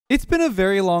It's been a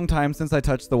very long time since I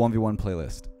touched the 1v1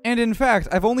 playlist. And in fact,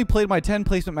 I've only played my 10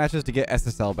 placement matches to get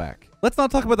SSL back. Let's not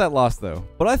talk about that loss though,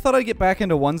 but I thought I'd get back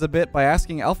into ones a bit by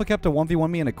asking Alpha Kep to 1v1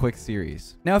 me in a quick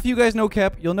series. Now if you guys know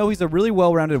Kep, you'll know he's a really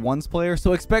well-rounded ones player,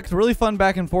 so expect really fun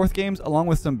back and forth games along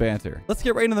with some banter. Let's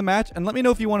get right into the match, and let me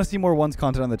know if you want to see more ones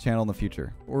content on the channel in the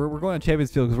future. We're going to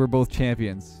Champions Field because we're both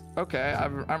champions. Okay, I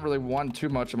haven't really won too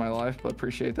much in my life, but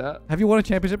appreciate that. Have you won a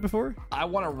championship before? I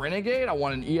won a Renegade, I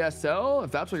won an ESL,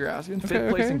 if that's what you're asking. Fifth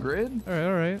place in grid.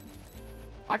 All right.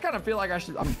 I kind of feel like I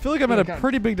should. I feel like I'm at a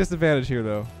pretty big disadvantage here,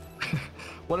 though.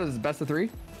 What is it, best of 3?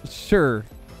 Sure.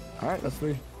 All right, that's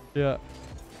 3. Yeah.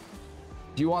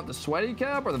 Do you want the sweaty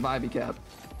cap or the vibey cap?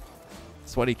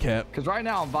 Sweaty Kep. Because right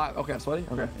now I'm vibe. Okay, sweaty.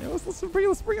 Okay. Yeah, let's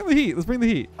bring in the heat. Let's bring the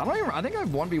heat. I think I've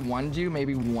 1v1'd you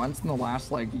maybe once in the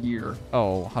last like year.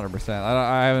 Oh, 100%.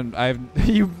 I haven't.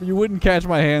 You wouldn't catch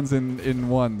my hands in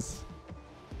ones.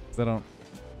 'Cause I don't.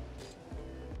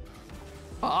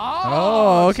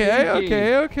 Oh,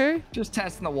 okay, okay. Just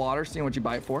testing the water, seeing what you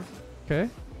bite for. Okay.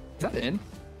 Is that in?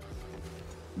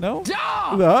 No.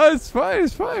 Yeah! No, it's fine.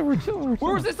 It's fine. We're chilling.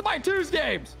 Where was this in my twos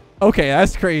games? Okay,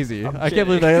 that's crazy. I can't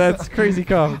believe that. That's crazy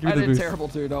comp. I did terrible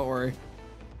too. Don't worry.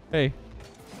 Hey.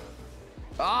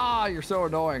 Ah, you're so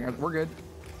annoying. We're good.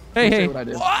 Hey. What I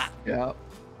did. What? Yeah.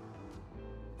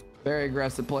 Very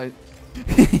aggressive play.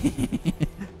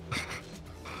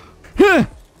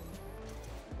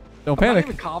 Don't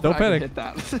panic. Don't panic. Hit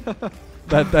that.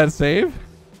 that save?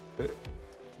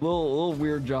 Little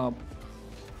weird jump.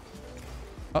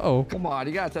 Uh-oh. Come on,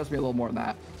 you gotta test me a little more than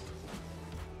that.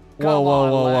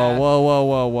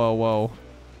 Whoa.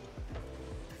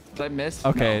 Did I miss?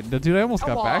 Okay, No. Dude, I almost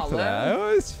got back to that.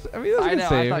 I mean, that was a good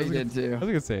save. I thought you did too. That was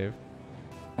a good save.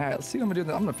 All right, let's see what I'm gonna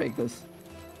do. I'm gonna fake this.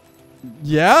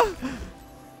 Yeah?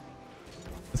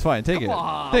 It's fine. Take it.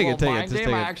 Take it. Just take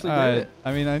it. I actually did it.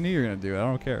 I mean, I knew you were gonna do it. I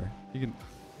don't care. You can.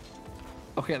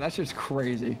 Okay, that's just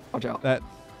crazy. Watch out. That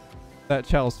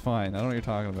chow's fine. I don't know what you're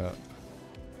talking about.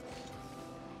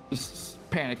 Just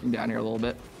panicking down here a little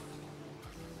bit.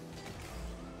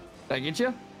 Did I get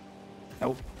you?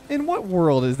 Nope. In what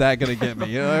world is that gonna get me?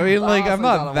 You know what I mean? Like, I'm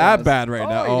not that bad right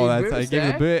now. Oh, I gave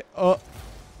it a bit. Oh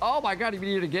my god, you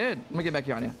need it again. Let me get back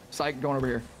on you. Psych, going over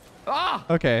here. Ah!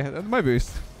 Okay, that's my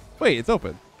boost. Wait, it's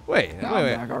open. Wait. I'm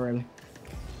back already.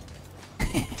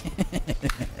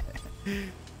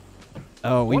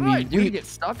 Oh, we you get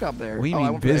stuck up there. We I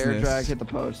mean went business. For the air drag, hit the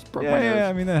post. Broke my yeah, nose.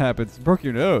 I mean that happens. Broke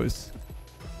your nose.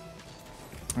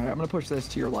 All right, I'm gonna push this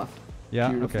to your left. Yeah.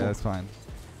 Beautiful. Okay, that's fine.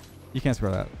 You can't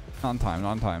spread that. Not on time. Not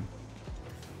on time.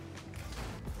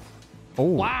 Oh.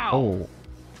 Wow.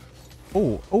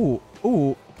 Ooh.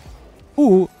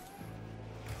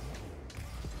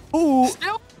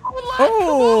 Still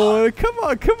Oh, come on. All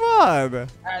right,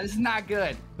 this is not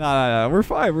good. Nah. We're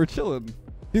fine. We're chilling.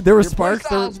 Dude, there were sparks.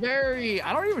 It's very.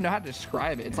 I don't even know how to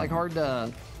describe it. It's like hard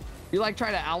to. You like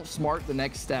try to outsmart the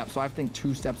next step, so I have to think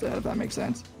 2 steps ahead. If that makes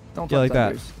sense. Don't touch like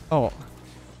that. Boost. Oh.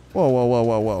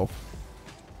 Whoa.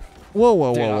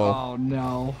 Dude, oh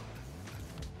no.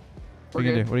 What are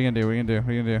you gonna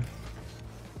do?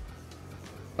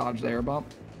 Dodge the air bump.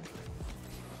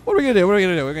 What are we gonna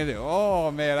do? Oh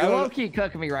man, You're low-key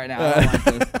cooking me right now. I don't like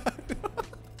this.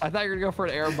 I thought you were gonna go for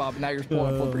an air bump, and now you're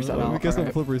pulling a flip reset out. I guess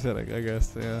I'm flip resetting. I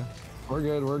guess, yeah. We're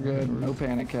good. No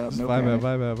panic, Cap. No Bye, panic.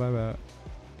 Bye.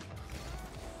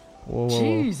 Whoa.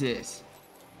 Jesus.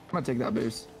 I'm gonna take that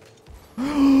boost.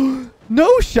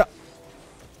 No shot.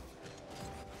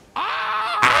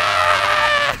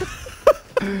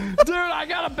 Dude, I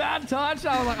got a bad touch.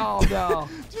 I was like, oh no.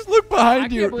 Just look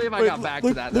behind you. I can't believe I got back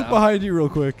to that. Look behind you real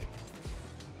quick.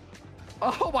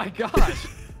 Oh my gosh.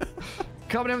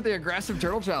 Coming in with the aggressive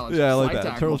turtle challenge. Yeah, I like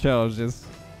that. Turtle challenge it's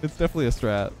definitely a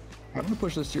strat. I'm gonna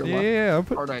push this to your left. Yeah, I'll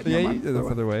put right, that's the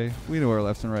other way. We know our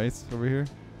lefts and rights over here.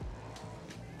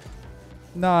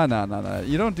 Nah.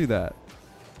 You don't do that.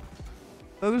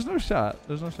 No, there's no shot.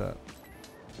 Alright,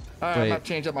 I'm gonna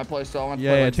change up my play style.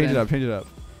 Yeah, change it up.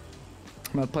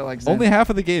 I'm gonna play like Zen. Only half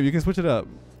of the game. You can switch it up.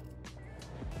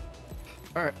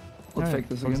 Alright, let's fake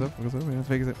this again. Focus up. Yeah,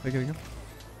 fake it again.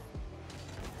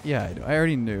 Yeah, I do. I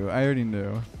already knew.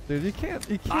 Dude, you can't.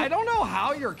 I don't know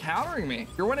how you're countering me.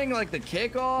 You're winning like the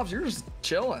kickoffs. You're just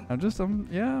chilling.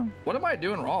 Yeah. What am I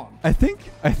doing wrong? I think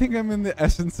I'm in the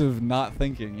essence of not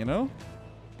thinking, you know?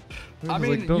 I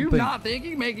mean, not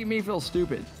thinking making me feel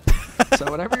stupid. So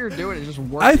whatever you're doing is just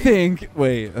working. I think.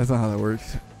 Wait, that's not how that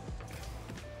works.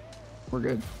 We're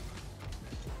good.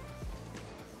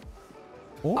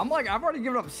 Oh. I've already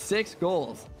given up 6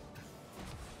 goals.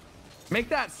 Make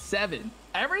that 7.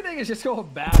 Everything is just going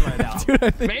bad right now.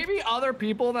 Dude, Maybe other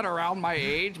people that are around my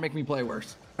age make me play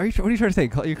worse. What are you trying to say?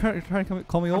 You're trying to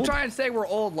call me old? I'm trying to say we're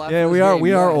old, Leth. Yeah, we are.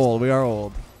 We are old. We are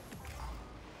old.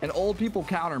 And old people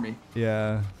counter me.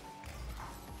 Yeah.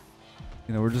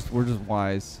 You know, we're just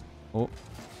wise. Oh.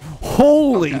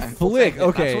 Holy flick!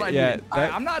 Okay, yeah.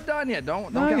 I'm not done yet.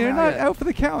 Don't. No, you're not out for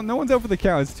the count. No one's out for the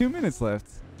count. It's 2 minutes left.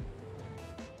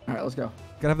 All right, let's go.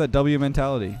 Gotta have that W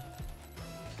mentality.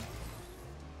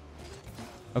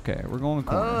 Okay, we're going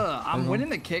corner. I'm winning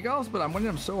the kickoffs, but I'm winning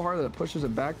them so hard that it pushes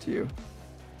it back to you.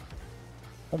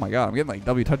 Oh my god, I'm getting like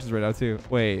W touches right now too.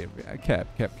 Wait, Kepner.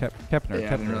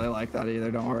 Yeah, I didn't really like that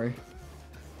either. Don't worry.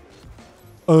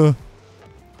 All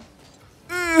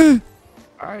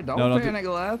right, don't panic,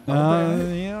 Leth.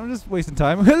 Yeah, I'm just wasting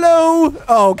time. Hello.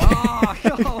 Oh, okay.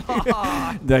 Oh, come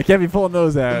on. I can't be pulling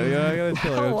those out. Yeah, I gotta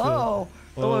chill. Hello.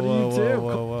 Hello to you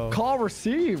too. Call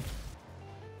received.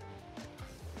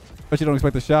 Bet you don't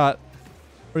expect the shot.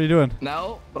 What are you doing?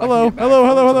 No. Hello.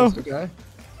 Okay.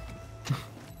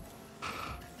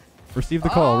 Receive the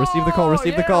call. Receive the call.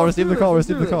 Receive the call. Receive the call.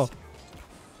 Receive the call.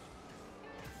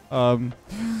 I'm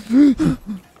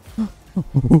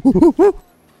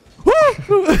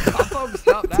focused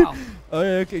up now. Oh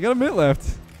yeah, okay. Got a minute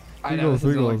left. I know this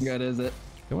isn't looking good, is it?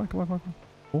 Come on.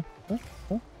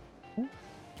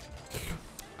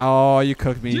 Oh, you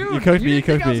cooked me. Dude, you cooked me. You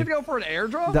think I was gonna go for an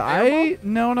airdrop?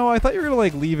 No. I thought you were gonna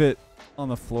like leave it on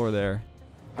the floor there.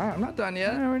 All right, I'm not done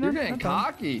yet. You're getting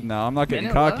cocky. No, I'm not getting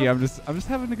cocky. I'm just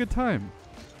having a good time.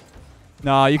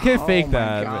 No, you can't fake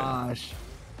that. Oh my gosh.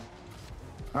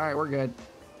 All right, we're good.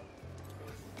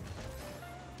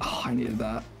 Oh, I needed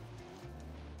that.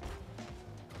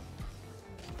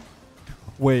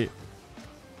 Wait.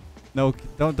 No,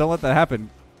 don't let that happen.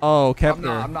 Oh,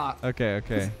 Kepner. I'm not.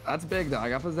 Okay. That's big though. I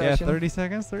got possession. Yeah, 30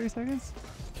 seconds.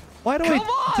 Why do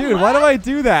why do I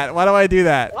do that? I'm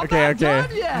okay. not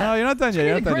done yet. No, you're not done yet.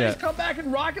 You're not done yet. Come back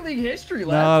in Rocket League history,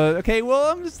 Leth. No, okay.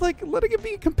 Well, I'm just like letting it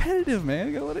be competitive, man.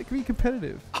 You gotta let it be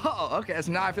competitive. Oh, okay.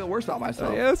 So now I feel worse about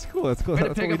myself. Yeah, that's cool. That's what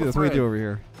we do. That's what we do over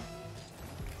here.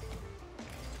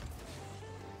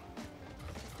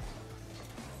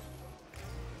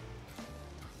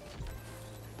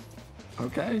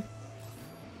 Okay.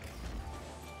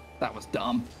 That was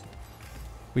dumb.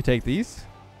 We take these.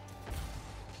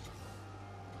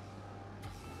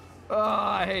 Oh,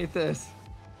 I hate this.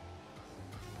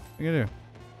 What are you gonna do?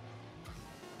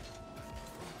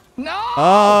 No!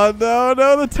 Oh,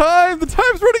 no, the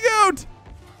time's running out!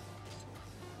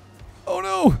 Oh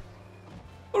no!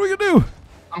 What are we gonna do?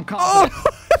 I'm confident. Oh.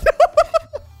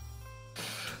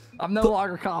 I'm no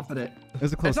longer confident.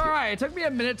 It's alright, it took me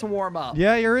a minute to warm up.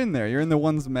 Yeah, you're in there. You're in the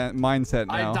one's mindset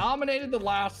now. I dominated the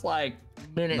last like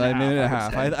minute and a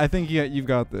half. I think you've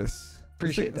got this.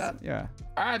 Appreciate that. Yeah.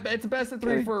 Alright, but it's the best of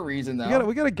 3 for a reason though.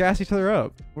 We gotta gas each other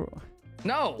up.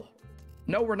 No,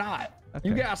 we're not. Okay.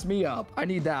 You gas me up. I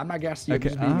need that. I'm not gassing you up.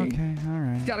 Okay, all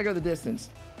right. You gotta go the distance.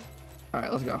 All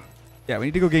right, let's go. Yeah, we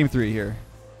need to go game 3 here.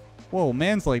 Whoa,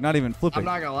 man's like not even flipping. I'm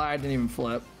not gonna lie, I didn't even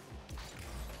flip.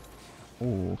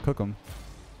 Oh, cook him.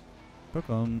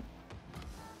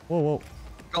 Whoa.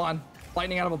 Go on.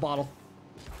 Lightning out of a bottle.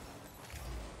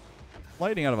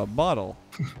 Lightning out of a bottle.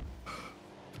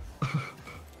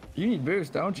 You need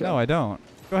boost, don't you? No, I don't.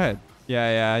 Go ahead.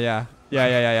 Yeah.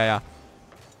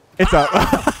 It's out.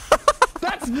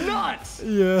 That's nuts.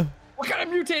 Yeah. What kind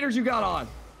of mutators you got on?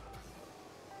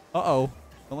 Uh-oh.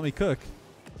 Don't let me cook.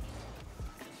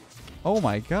 Oh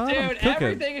my god. Dude,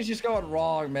 everything is just going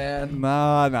wrong, man.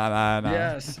 Nah.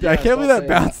 Yes. I can't believe that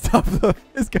bounced up.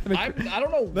 It's kind of. I don't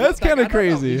know. That's kind of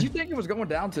crazy. Did you think it was going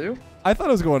down too? I thought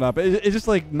it was going up. It's just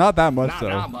like not that much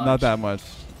though. Not that much.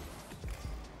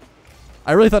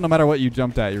 I really thought no matter what you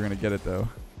jumped at, you were gonna get it though.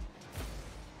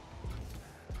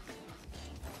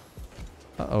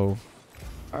 Uh-oh.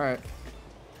 All right.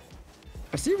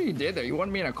 I see what you did there. You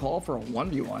wanted me in a call for a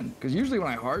 1v1 because usually when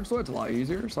I hard slow, it's a lot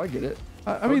easier. So I get it.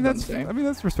 I mean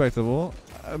that's respectable.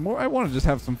 I want to just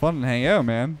have some fun and hang out,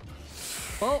 man.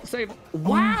 Well, save.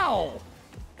 Wow.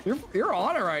 You're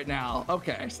on it right now.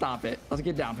 Okay, stop it. Let's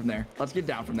get down from there.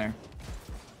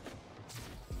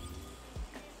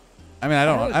 I mean, I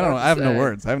don't know. I have no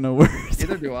words.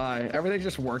 Neither do I. Everything's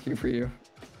just working for you.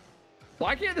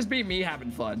 Why can't this be me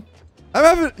having fun?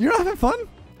 You're not having fun?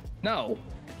 No.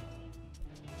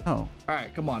 Oh. All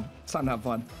right, come on. It's time to have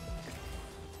fun.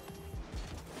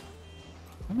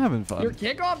 I'm having fun. Your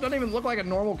kickoff doesn't even look like a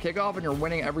normal kickoff, and you're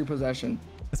winning every possession.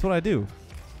 That's what I do.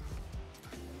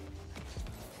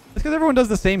 It's because everyone does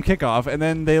the same kickoff, and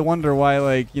then they wonder why,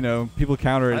 like, you know, people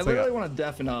counter it. I literally want to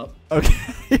deafen up. Okay.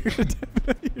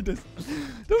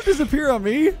 Don't disappear on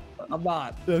me. I'm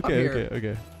not. Okay.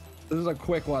 This is a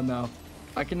quick one, though.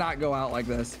 I cannot go out like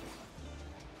this.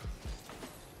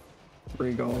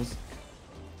 3 goals.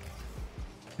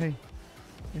 Hey.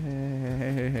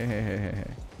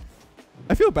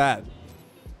 I feel bad.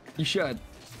 You should.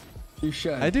 You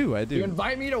should. I do. You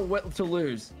invite me to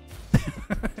lose.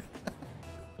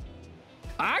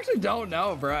 I actually don't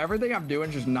know, bro. Everything I'm doing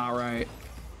is just not right.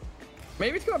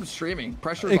 Maybe it's because I'm streaming.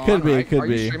 Pressure's on, right? It could be. Are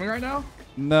you streaming right now?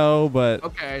 No, but...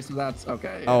 Okay, so that's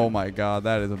okay. Yeah. Oh my god,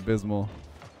 that is abysmal.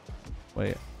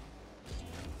 Wait.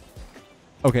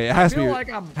 Okay, it has to be.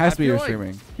 Has to be your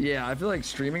streaming. Yeah, I feel like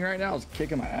streaming right now is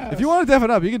kicking my ass. If you want to deafen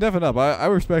up, you can deafen up. I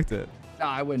respect it. No,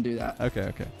 I wouldn't do that.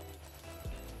 Okay.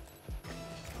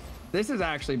 This is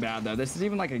actually bad though. This is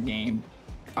even like a game.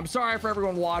 I'm sorry for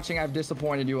everyone watching. I've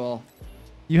disappointed you all.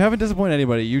 You haven't disappointed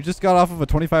anybody. You just got off of a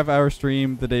 25-hour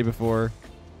stream the day before.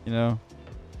 You know.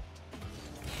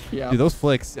 Yeah. Dude, those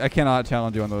flicks. I cannot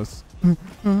challenge you on those.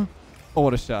 Oh,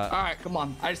 what a shot. All right, come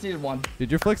on. I just needed one.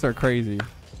 Dude, your flicks are crazy.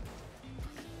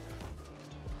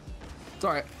 It's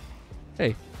all right.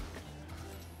 Hey.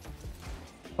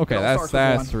 Okay,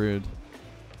 that's rude.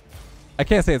 I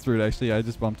can't say it's rude, actually. I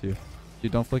just bumped you.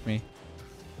 Dude, don't flick me.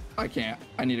 I can't.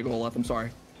 I need a goal left. I'm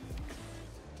sorry.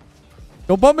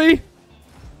 Don't bump me.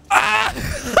 Ah!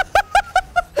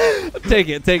 Take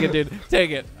it, dude. Take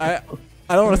it. I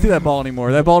don't want to see that ball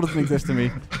anymore. That ball doesn't exist to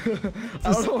me.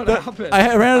 I don't know what happened.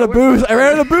 I ran out of boost. I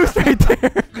ran out of boost right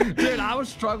there. Dude, I was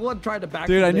struggling trying to back.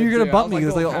 Dude, I knew you were gonna bump me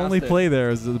because like, the only play there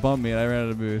is to bump me, and I ran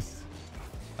out of boost.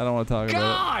 I don't want to talk about it.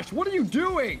 Gosh, what are you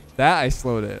doing? That I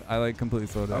slowed it. I like completely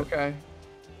slowed it. Okay.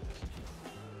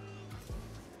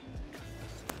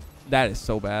 That is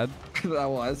so bad. That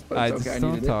was, but it's okay. Just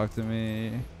don't talk to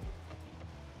me.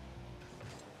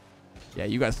 Yeah,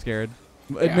 you got scared.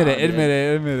 Admit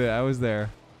it. I was there.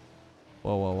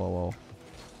 Whoa.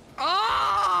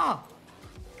 Ah!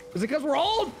 Is it because we're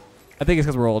old? I think it's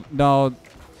because we're old. No.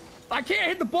 I can't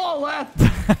hit the ball, Leth.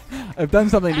 I've done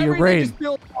something to your brain. Just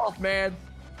peeled off, man.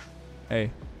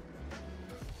 Hey.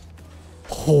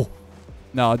 Oh.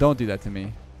 No, don't do that to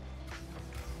me.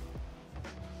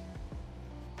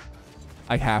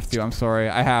 I have to. I'm sorry.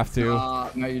 I have to.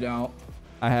 No, you don't.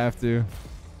 I have to.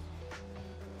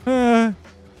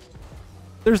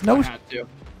 There's no.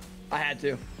 I had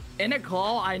to. In a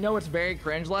call, I know it's very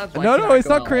cringe, Leth. No, it's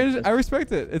not cringe. I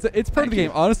respect it. It's part of the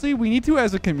game. Honestly, we need to,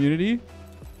 as a community,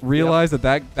 realize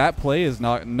that play is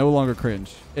no longer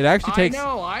cringe. It actually takes. I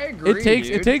know. I agree.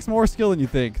 It takes more skill than you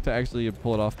think to actually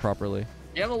pull it off properly.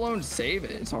 Let alone save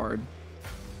it. It's hard.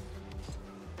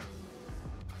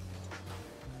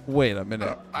 Wait a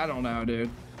minute. I don't know, dude.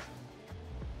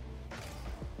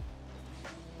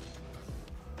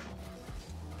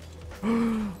 Yeah,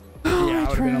 I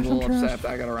would have been a little upset if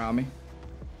that got around me.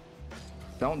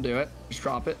 Don't do it. Just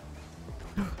drop it.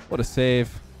 What a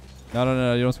save.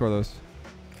 No. You don't score those.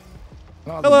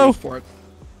 Hello. For it.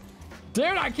 Dude,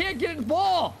 I can't get the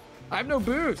ball. I have no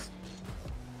boost.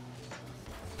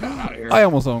 Get out of here. I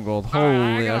almost own gold.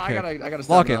 Holy, okay. I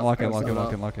gotta lock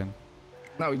in.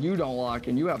 No, you don't lock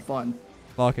in. You have fun.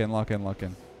 Lock in.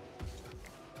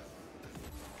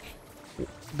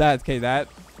 That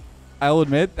I'll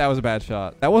admit that was a bad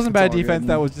shot. That wasn't bad defense.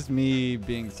 That was just me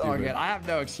being stupid. All good. I have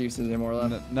no excuses anymore,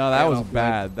 Leth. No, that was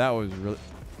bad. That was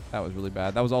really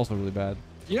bad. That was also really bad.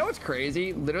 You know what's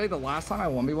crazy? Literally the last time I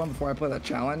 1v1 before I played that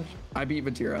challenge, I beat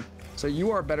Vatira. So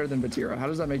you are better than Vatira. How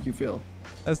does that make you feel?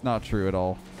 That's not true at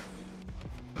all.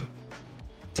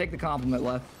 Take the compliment,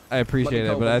 Leth. I appreciate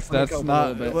it, but that's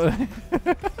not.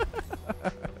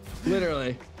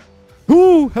 Literally.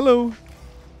 Ooh, hello.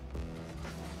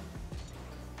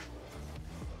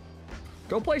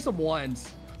 Go play some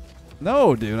ones.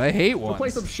 No, dude, I hate ones. Go play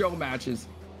some show matches.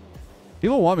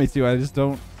 People want me to. I just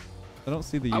don't. I don't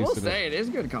see the use of it. I will say it is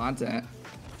good content.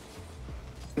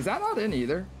 Is that not in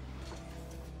either?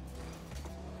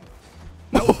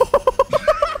 Nope.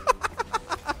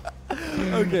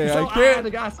 Okay, so I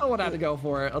can't. Someone had to go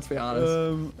for it. Let's be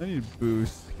honest. I need a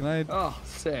boost. Can I? Oh,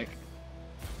 sick.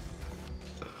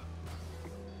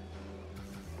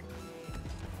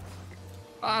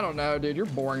 I don't know, dude. You're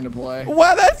boring to play.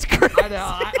 Wow, that's crazy. I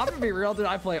know. I'm gonna be real, dude.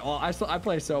 I play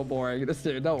so boring. This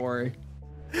dude, don't worry.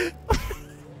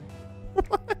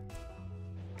 What?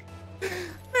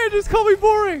 Man, just call me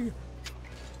boring.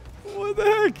 What the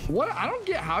heck? What? I don't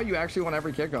get how you actually won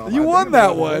every kickoff. You won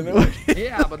that one.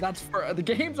 Yeah, but that's for the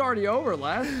game's already over,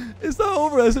 Leth. It's not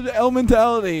over. That's an L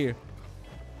mentality.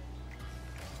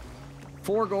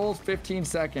 4 goals, 15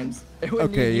 seconds.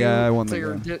 Okay, yeah, I won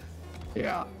the game.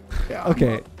 Yeah.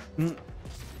 Okay.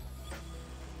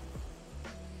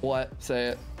 What? Say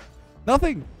it.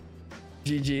 Nothing.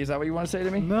 GG. Is that what you want to say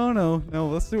to me? No.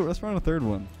 Let's do it. Let's run a third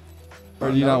one. Or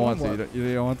do you not want to?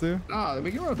 You don't want to? No,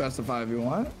 we can run a best of 5 if you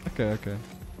want. Okay.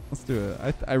 Let's do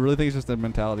it. I really think it's just a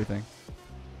mentality thing.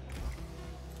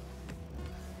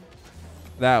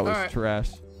 That was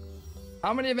trash.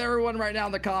 How many of everyone right now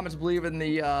in the comments believe in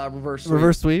the reverse sweep?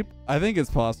 Reverse sweep? I think it's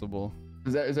possible.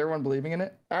 Is everyone believing in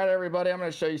it? All right, everybody, I'm going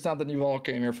to show you something you all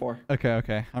came here for.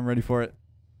 Okay. I'm ready for it.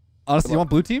 Honestly, you want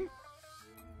blue team?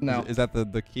 No. Is that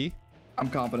the key? I'm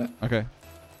confident. Okay.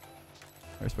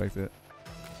 I respect it.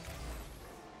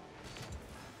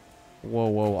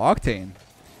 Whoa, Octane.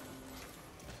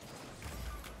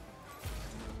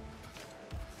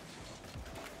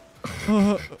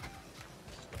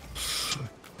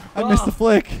 I missed the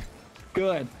flick.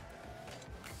 Good.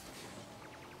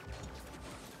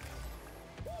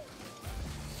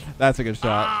 That's a good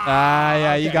shot.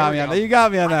 Yeah, you got me on that. You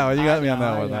got me on that one. You got me on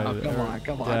that one.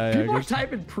 Come on. Yeah, People are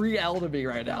typing pre-L to me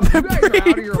right now. You guys are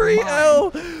out of your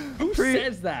Pre-L. mind. Who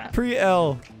says that?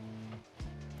 Pre-L.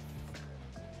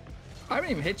 I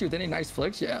haven't even hit you with any nice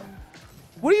flicks yet.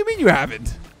 What do you mean you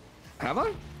haven't? Have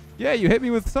I? Yeah, you hit me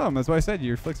with some. That's why I said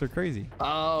your flicks are crazy.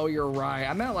 Oh, you're right.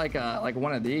 I meant like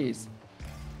one of these.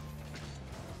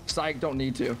 Psych, don't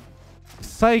need to.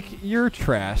 Psych, you're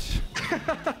trash.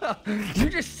 You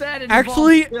just said it.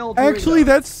 Actually,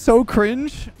 that's so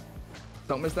cringe.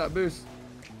 Don't miss that boost.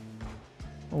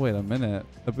 Oh, wait a minute.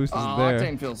 The boost isn't there.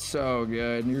 there. Octane feels so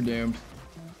good. You're doomed.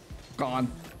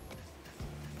 Gone.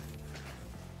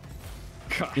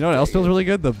 God, you know what else feels really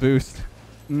good? The boost.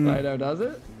 I know, does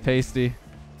it? Tasty.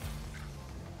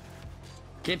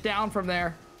 Get down from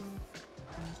there.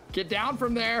 Get down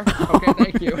from there. Okay,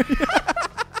 thank you.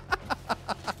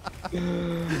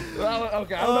 Well,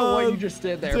 okay, I don't know what you just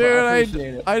did there, dude, but I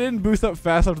appreciate it. I didn't boost up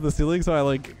fast up to the ceiling, so I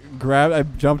like I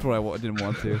jumped when I didn't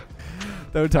want to.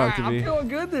 Don't talk to me. I'm feeling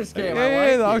good this game.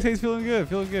 Hey, the Octane's feeling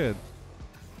good.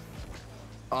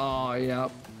 Oh,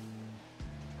 yep.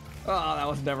 Oh, that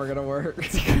was never gonna work.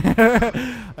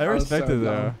 I respect it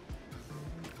though.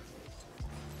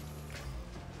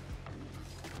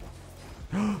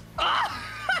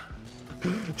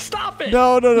 Stop it!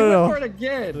 No. For it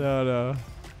again. No.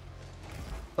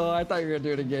 Oh, I thought you were gonna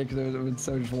do it again because it would have been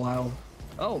so just wild.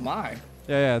 Oh my.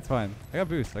 Yeah, it's fine. I got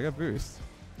boost. What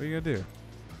are you gonna do?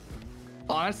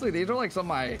 Honestly, these are like some of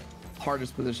my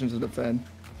hardest positions to defend.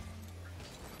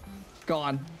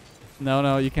 Gone.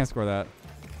 No, you can't score that.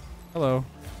 Hello.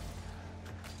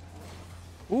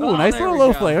 Ooh, Oh, nice little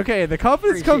low flick. Okay, the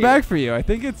confidence come back for you. I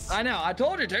think it's. I know. I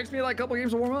told you. It takes me like a couple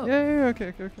games to warm up. Yeah.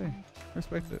 Okay.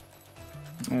 Respect it.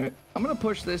 All right. I'm gonna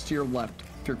push this to your left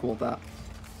if you're cool with that.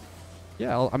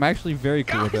 Yeah, I'm actually very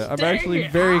cool with it. I'm dang actually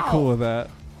it, very ow. cool with that.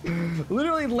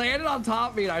 Literally landed on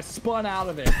top of me and I spun out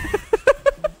of it.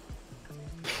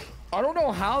 I don't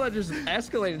know how that just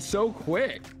escalated so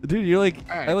quick. Dude, you're like,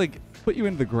 right. I like put you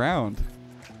into the ground.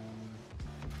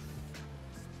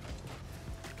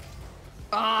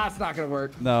 Ah, it's not gonna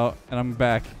work. No, and I'm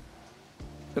back.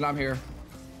 Then I'm here.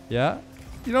 Yeah?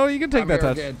 You know, you can take that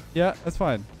touch. Again. Yeah, that's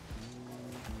fine.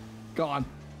 Gone.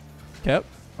 Kep,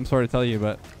 I'm sorry to tell you,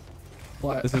 but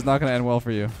What? this is not gonna end well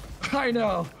for you. I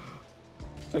know.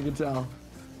 I can tell.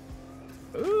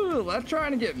 Ooh, Leth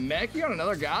trying to get mechy on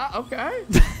another guy. Okay.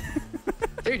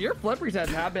 Dude, your flip resets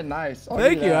have been nice.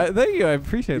 Thank you. I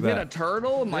appreciate you that. You hit a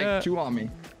turtle and like 2 on me.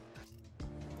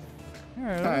 All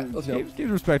right, let's go. Keep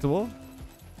respectable.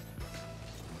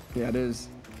 Yeah, it is.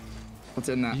 What's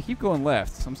in that? You keep going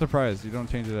left. I'm surprised you don't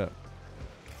change it up.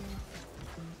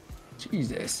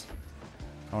 Jesus.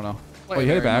 Oh no. Oh, you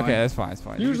hit it back. Okay, that's fine. It's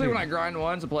fine. Usually when I grind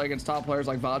ones and play against top players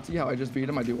like Vati, how I just beat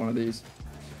him, I do one of these.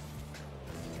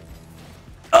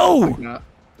 Oh! Like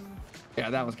yeah,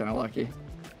 that was kind of lucky.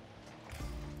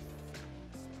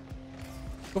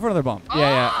 Go for another bump.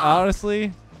 Yeah.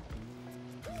 Honestly.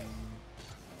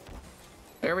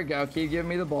 There we go. Keep giving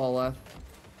me the ball left.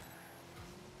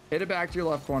 Hit it back to your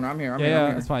left corner. I'm here. I'm here.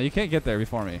 Yeah, it's fine. You can't get there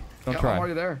before me. Don't try. I'm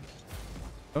already there.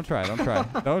 Don't try.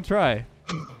 Don't try.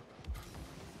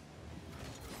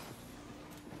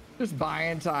 Just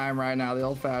buying time right now, the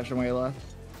old-fashioned way, Leth.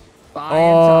 Buying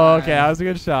time. Okay. That was a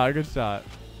good shot.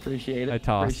 Appreciate it. I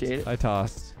tossed. Appreciate it. I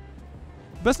tossed.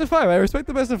 Best of 5. I respect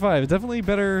the best of 5. It's definitely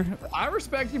better. I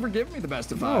respect you for giving me the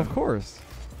best of 5. Oh, of course.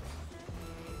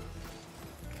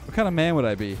 What kind of man would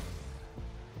I be?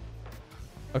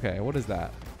 Okay, what is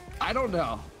that? I don't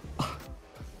know.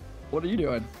 What are you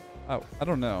doing? Oh, I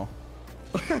don't know.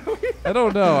 I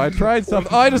don't know. I tried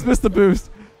something. Oh, I just missed the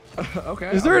boost.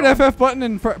 Okay. Is there an FF button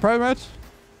in private match?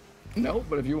 No,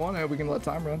 but if you want to, we can let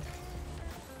time run.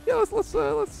 Yeah, let's.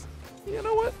 You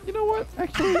know what?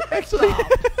 Actually.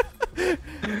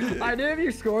 I knew if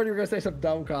you scored, you were gonna say some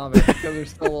dumb comment because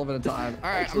there's still a little bit of time. All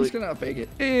right, I'm just gonna fake it.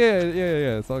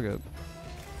 Yeah. It's all good.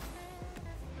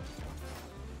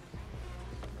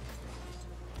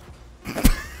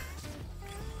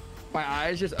 My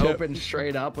eyes just opened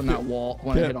straight up when that wall,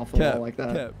 when I hit off the wall like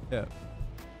that. Yeah.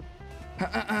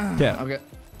 Okay.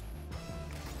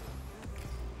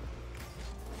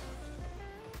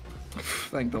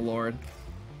 Thank the Lord.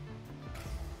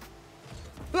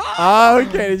 Oh,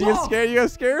 okay. Did you get scared? You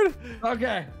got scared?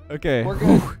 Okay. Okay. We're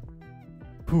good.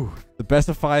 Whew. The best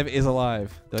of 5 is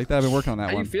alive. I like that. I've been working on that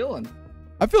How one. you feeling?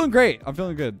 I'm feeling great. I'm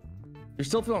feeling good. You're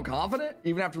still feeling confident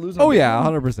even after losing? Oh yeah,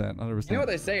 100%. 100%. You know what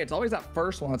they say? It's always that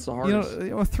first one that's the You hardest.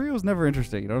 know, 3 was never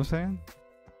interesting. You know what I'm saying?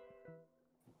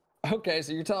 Okay,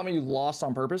 so you're telling me you lost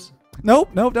on purpose? Nope.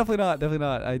 Definitely not. Definitely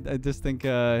not. I just think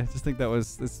that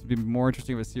was this would be more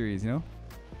interesting of a series. You know?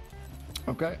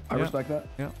 Okay, I respect that.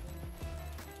 Yeah.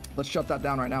 Let's shut that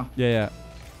down right now. Yeah.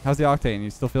 How's the octane? You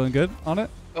still feeling good on it?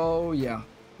 Oh yeah.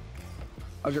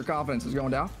 How's your confidence? Is it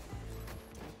going down?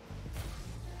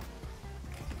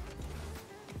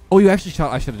 Oh, you actually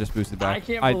shot. I should have just boosted back. I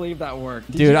can't believe that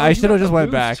worked. Dude, I should have just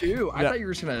went back. Too? I thought you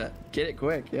were just gonna get it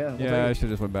quick. Yeah. Yeah, I should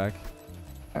have just went back.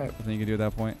 All right. Nothing you can do at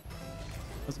that point.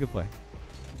 That's a good play.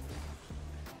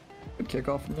 Good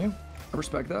kickoff from you. I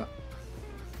respect that.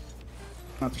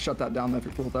 I have to shut that down if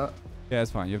you're cool with that. Yeah,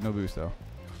 it's fine. You have no boost though.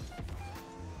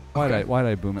 Why did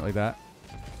I boom it like that?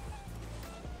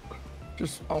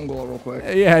 Just own goal real quick.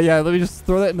 Yeah. Let me just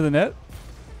throw that into the net.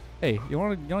 Hey, you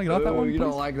want to get off that one? You Please?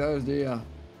 don't like those, do you?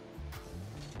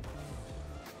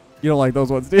 You don't like those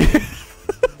ones, do you?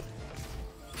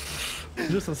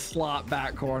 Just a slot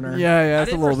back corner. Yeah.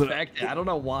 That's a little bit. It. I don't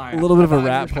know why. A little bit of a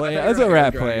rat play. That's a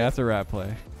rat play. That's a rat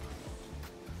play.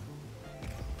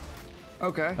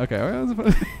 Okay. Okay.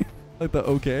 Like the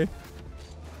okay.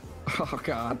 Oh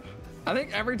God. I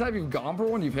think every time you've gone for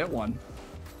one, you've hit one.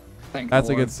 Thank That's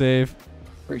the a Lord. good save.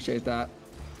 Appreciate that.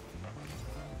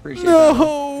 Appreciate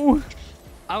No. that.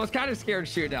 I was kind of scared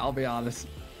shooting it, I'll be honest.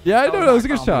 Yeah, I know. That was a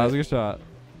good confident. shot. It was a good shot.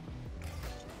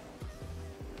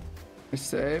 Nice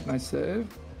save. Nice save.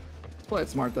 Play it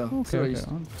smart though. Okay, See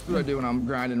what I do when I'm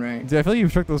grinding rank. Dude, I feel like you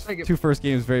took those 2 first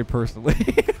games very personally.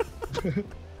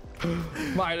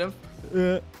 Might have.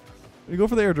 Yeah. You go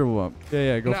for the air dribble bump.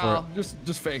 Yeah, go for it. No,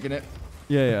 just faking it.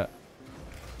 Yeah.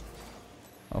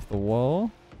 Off the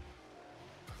wall.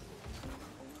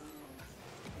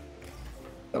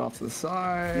 That off to the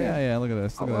side. Yeah, look at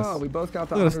this. Look at wow, this. we both got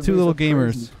that. Look at us, 2 little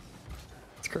gamers.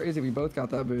 It's crazy. We both got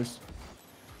that boost.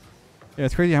 Yeah,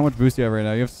 it's crazy how much boost you have right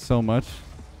now. You have so much.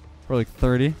 For like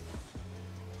 30.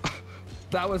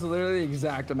 That was literally the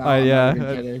exact amount. Yeah. I'm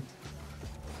not even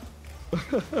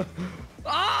kidding.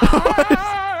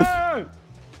 Ah!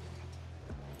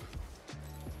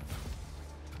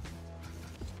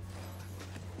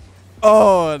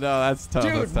 Oh, no, that's tough.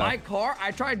 Dude, that's tough. my car,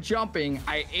 I tried jumping.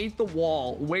 I ate the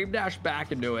wall, wave dash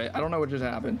back into it. I don't know what just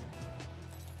happened.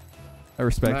 I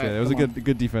respect Right, it. It was a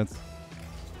good defense.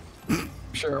 I'm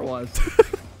sure it was.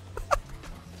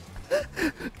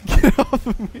 Get off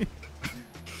of me.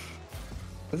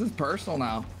 This is personal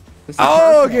now. This is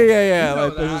Oh, personal. okay, yeah. You know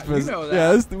Like, that. this is- You know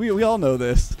that. Yeah, we all know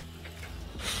this.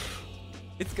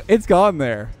 It's gone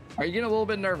there. Are you getting a little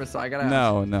bit nervous? I gotta ask.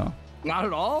 No. Not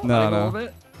at all? No, Like no. a little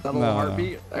bit? That little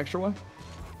heartbeat, extra one?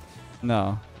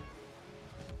 No.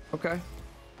 Okay.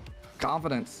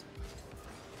 Confidence.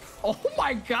 Oh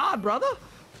my God, brother.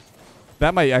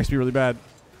 That might actually be really bad.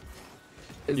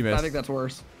 You I missed. think that's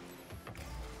worse.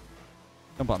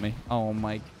 Don't bump me. Oh,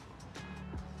 Mike.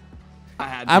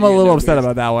 I'm I'm a little upset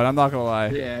about that one. I'm not gonna lie.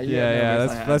 Yeah.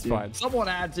 That's fine. Someone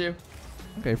had to.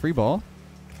 Okay, free ball.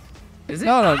 Is it?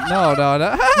 No.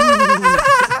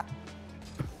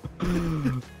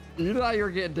 You thought you were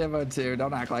getting demoed too.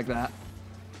 Don't act like that.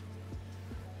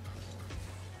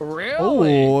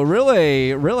 Really? Oh,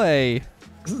 really?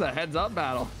 This is a heads up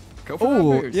battle. Go for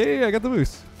Oh, that boost. yeah, I got the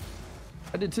boost.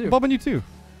 I did too. I'm bumping you too.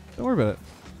 Don't worry about it.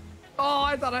 Oh,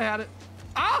 I thought I had it.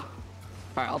 Ah!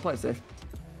 All right, I'll play safe.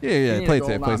 Yeah, need play a it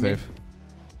safe, goal, play not me. safe.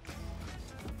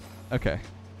 Okay.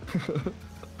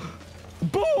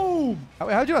 Boom!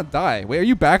 How'd you not die? Wait, are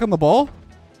you back on the ball?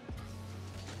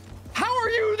 How are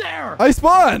you there? I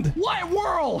spawned! What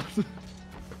world?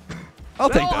 I'll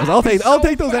That take all those. I'll happened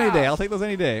take so those any day. fast. I'll take those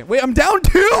any day. Wait, I'm down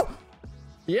 2?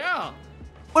 Yeah.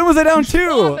 When was I down 2?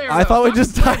 spawned there, I though. thought we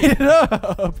just tied it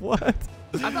up. What? I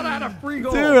thought I had a free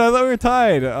goal. Dude, I thought we were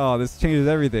tied. Oh, this changes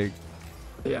everything.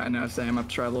 Yeah, I know, Sam. I have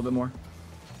to try a little bit more.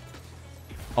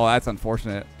 Oh, that's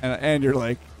unfortunate. And you're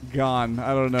like gone.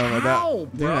 I don't know about How,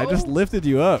 that. Dude, I bro? just lifted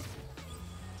you up.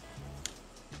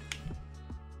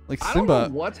 Like I don't know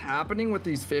Simba. what's happening with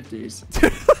these 50s.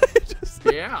 Just-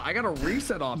 Yeah, I got to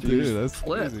reset off these. Dude, that's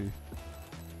Flip. crazy.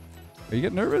 Are you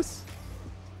getting nervous?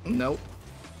 Nope.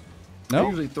 I No?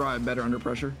 usually thrive better under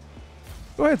pressure.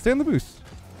 Go ahead, stay on the boost.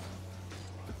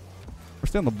 Or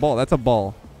stay on the ball. That's a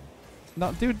ball.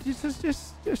 No, dude,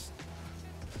 just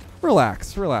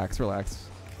relax.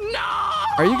 No!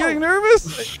 Are you getting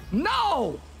nervous?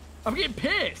 No! I'm getting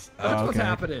pissed. That's what's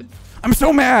happening. I'm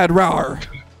so mad, Rar.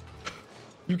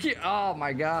 You can't. Oh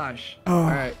my gosh. Oh. All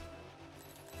right.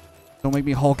 Don't make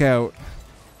me Hulk out.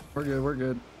 We're good. We're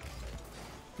good.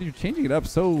 Dude, you're changing it up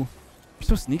so. You're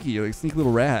so sneaky. You're like a sneaky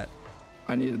little rat.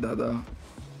 I needed that though.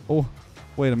 Oh,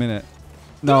 wait a minute.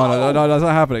 No, that's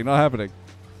not happening. Not happening.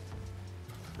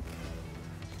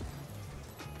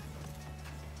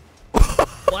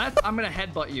 Leth, I'm gonna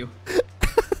headbutt you.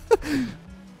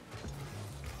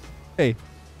 Hey.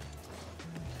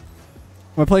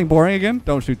 Am I playing boring again?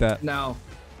 Don't shoot that. No.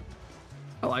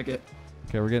 I like it.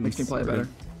 Okay, we're getting. Makes me play better.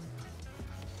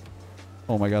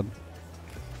 Oh my god.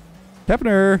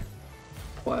 Kepner.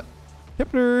 What?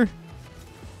 Kepner.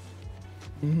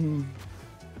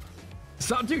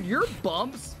 So, dude, your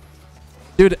bumps.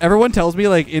 Dude, everyone tells me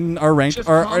like in our ranked Just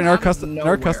in come our out of custom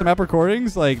nowhere. app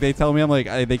recordings, like they tell me I'm like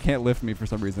they can't lift me for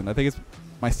some reason. I think it's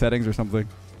my settings or something.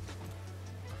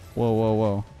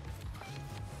 Whoa.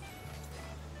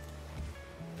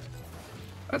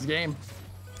 That's game.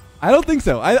 I don't think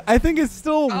so. I think it's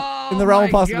still in the realm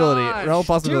of possibility. Gosh. Realm of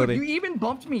possibility. Dude, you even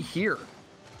bumped me here.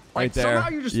 Like Right there. somehow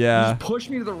you just pushed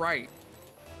me to the right.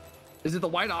 Is it the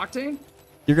white octane?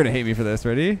 You're gonna hate me for this.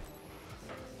 Ready?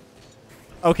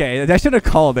 Okay, I should have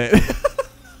called it.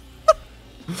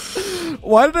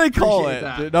 Why did I call Appreciate it?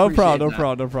 that. Dude, no Appreciate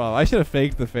problem. I should have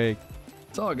faked the fake.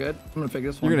 It's all good. I'm gonna fake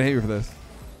this one. You're gonna hate me for this.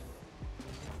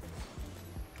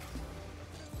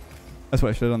 That's what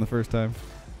I should have done the first time.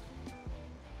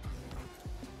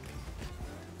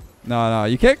 No,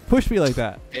 you can't push me like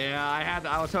that. Yeah, I had.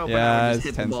 I was hoping I Yeah, would it's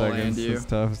just hit 10 the ball and seconds. you. It's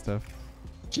tough.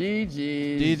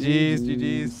 GG's.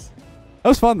 GG's. That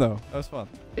was fun though. That was fun.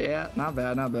 Yeah, not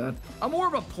bad. I'm more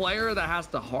of a player that has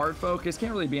to hard focus.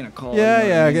 Can't really be in a call.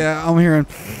 Yeah. I'm hearing.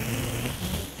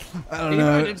 I don't Even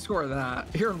know. I did score that.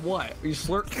 Hearing what? Are you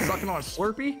sucking on a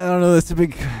Slurpee? I don't know. That's a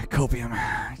big copium.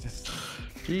 Just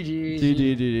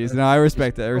GG's. No, I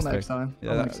respect it. I respect next time. it.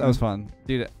 Yeah, that was fun.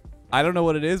 Dude, I don't know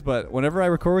what it is, but whenever I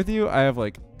record with you, I have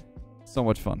like so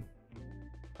much fun.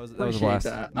 That was a blast.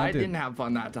 That. No, I dude. didn't have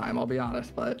fun that time, I'll be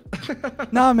honest, but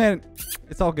Nah, man.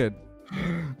 It's all good.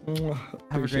 Have a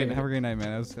Appreciate great it. night,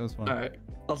 man. It was fun. All right.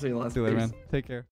 I'll see you later. See you later, man. Take care.